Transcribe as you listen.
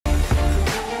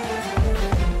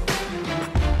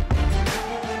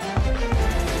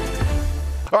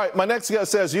right, my next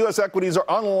guest says U.S. equities are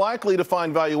unlikely to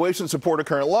find valuation support at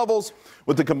current levels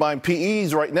with the combined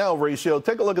PEs right now ratio.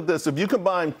 Take a look at this. If you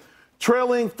combine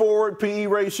trailing forward PE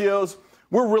ratios,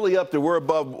 we're really up there. We're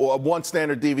above one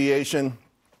standard deviation.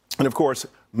 And, of course,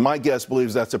 my guest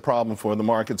believes that's a problem for the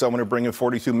markets. I want to bring in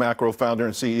 42 Macro founder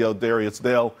and CEO Darius.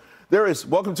 Darius,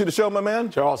 welcome to the show, my man.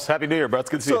 Charles, happy New Year, bro. It's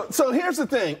good to see you. So here's the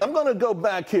thing. I'm going to go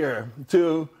back here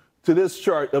to this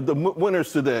chart of the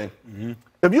winners today. Mm-hmm.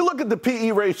 If you look at the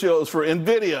PE ratios for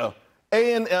NVIDIA,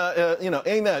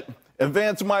 ANET,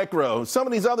 Advanced Micro, some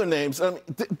of these other names,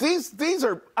 these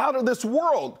are out of this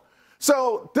world.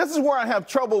 So this is where I have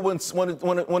trouble when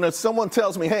someone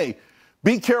tells me, hey,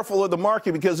 be careful of the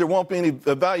market because there won't be any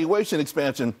valuation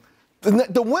expansion.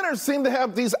 The winners seem to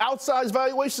have these outsized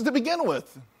valuations to begin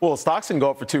with. Well, stocks can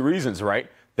go up for two reasons, right?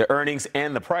 The earnings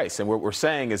and the price. And what we're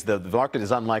saying is the market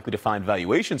is unlikely to find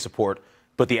valuation support,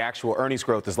 but the actual earnings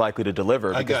growth is likely to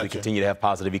deliver because we continue to have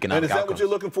positive economic outcomes. And is that what you're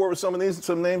looking for with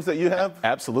some names that you have?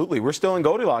 Absolutely. We're still in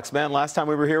Goldilocks, man. Last time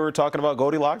we were here, we were talking about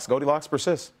Goldilocks. Goldilocks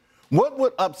persists. What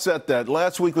would upset that?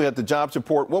 Last week we had the jobs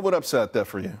report. What would upset that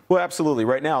for you? Well, absolutely.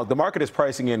 Right now, the market is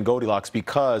pricing in Goldilocks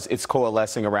because it's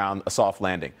coalescing around a soft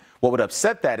landing. What would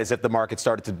upset that is if the market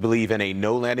started to believe in a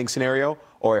no landing scenario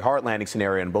or a hard landing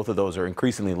scenario, and both of those are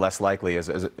increasingly less likely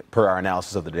as per our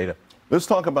analysis of the data. Let's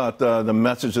talk about the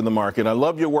message in the market. I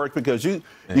love your work because you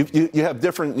have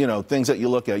different things that you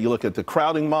look at. You look at the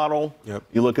crowding model,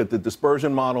 you look at the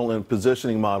dispersion model and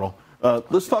positioning model.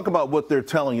 Let's talk about what they're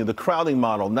telling you. The crowding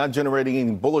model, not generating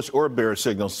any bullish or bearish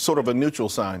signals, sort of a neutral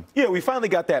sign. Yeah, we finally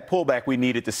got that pullback we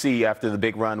needed to see after the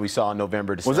big run we saw in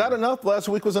November, December. Was that enough? Last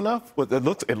week was enough? Well, it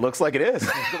looks like it is.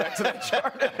 Let's go back to that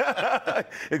chart.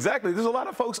 Exactly. There's a lot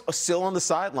of folks still on the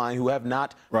sideline who have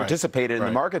not participated in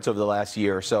the markets over the last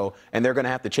year or so, and they're going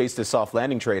to have to chase this soft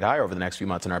landing trade higher over the next few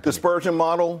months in our opinion. Dispersion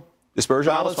model?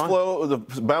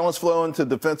 Balance flow into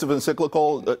defensive and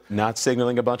cyclical. Not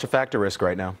signaling a bunch of factor risk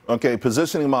right now. Okay,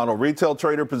 positioning model. Retail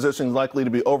trader position likely to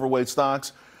be overweight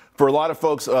stocks. For a lot of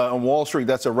folks on Wall Street,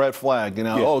 that's a red flag.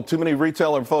 Oh, too many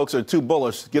retailer folks are too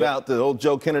bullish. Get out, the old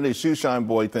Joe Kennedy shoe shine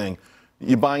boy thing.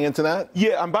 You buying into that?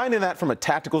 Yeah, I'm buying into that from a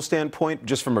tactical standpoint,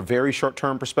 just from a very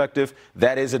short-term perspective.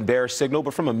 That is a bearish signal,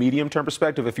 but from a medium-term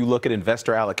perspective, if you look at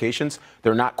investor allocations,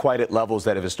 they're not quite at levels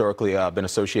that have historically been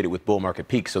associated with bull market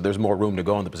peaks, so there's more room to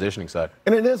go on the positioning side.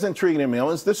 And it is intriguing to me.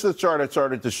 This is the chart I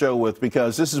started to show with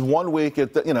because this is 1 week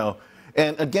at the,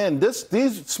 and again,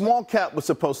 these small cap was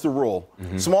supposed to rule.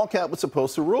 Mm-hmm. Small cap was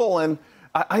supposed to rule, and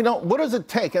I don't. What does it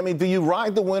take? I mean, do you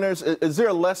ride the winners? Is there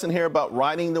a lesson here about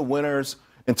riding the winners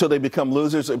until they become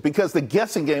losers? Because the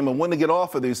guessing game of when to get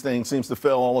off of these things seems to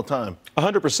fail all the time.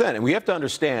 100%. And we have to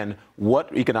understand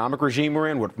what economic regime we're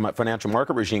in, what financial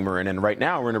market regime we're in. And right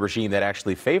now we're in a regime that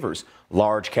actually favors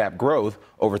large cap growth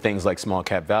over things like small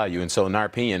cap value. And so in our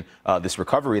opinion, this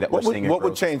recovery that we're seeing in what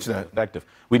would change that? Effective.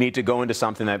 We need to go into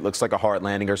something that looks like a hard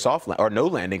landing or soft or no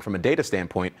landing from a data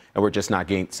standpoint. And we're just not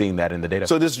seeing that in the data.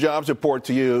 So this jobs report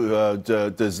to you,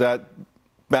 does that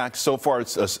back so far?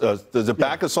 Does it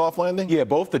back a soft landing? Yeah,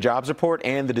 both the jobs report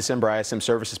and the December ISM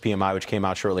services PMI, which came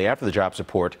out shortly after the jobs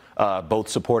report, both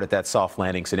supported that soft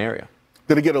landing scenario.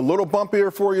 Did it get a little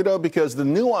bumpier for you, though? Because the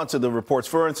nuance of the reports,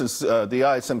 for instance,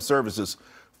 the ISM services,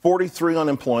 43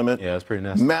 unemployment. Yeah, that's pretty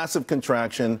nasty. Massive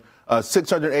contraction.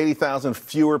 680,000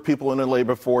 fewer people in the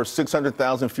labor force,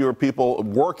 600,000 fewer people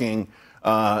working.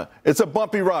 It's a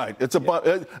bumpy ride.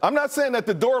 I'm not saying that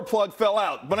the door plug fell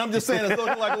out, but I'm just saying it's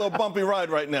looking like a little bumpy ride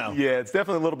right now. Yeah, it's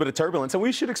definitely a little bit of turbulence, and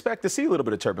we should expect to see a little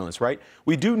bit of turbulence, right?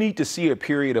 We do need to see a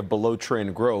period of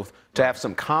below-trend growth to have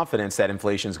some confidence that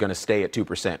inflation is going to stay at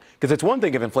 2%. Because it's one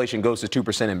thing if inflation goes to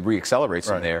 2% and reaccelerates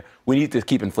from there. We need to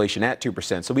keep inflation at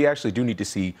 2%. So we actually do need to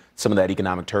see some of that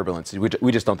economic turbulence.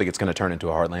 We just don't think it's going to turn into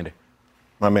a hard landing.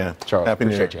 My man. Charles, Happy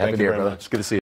New Year. Happy New Year, brother. It's good to see you.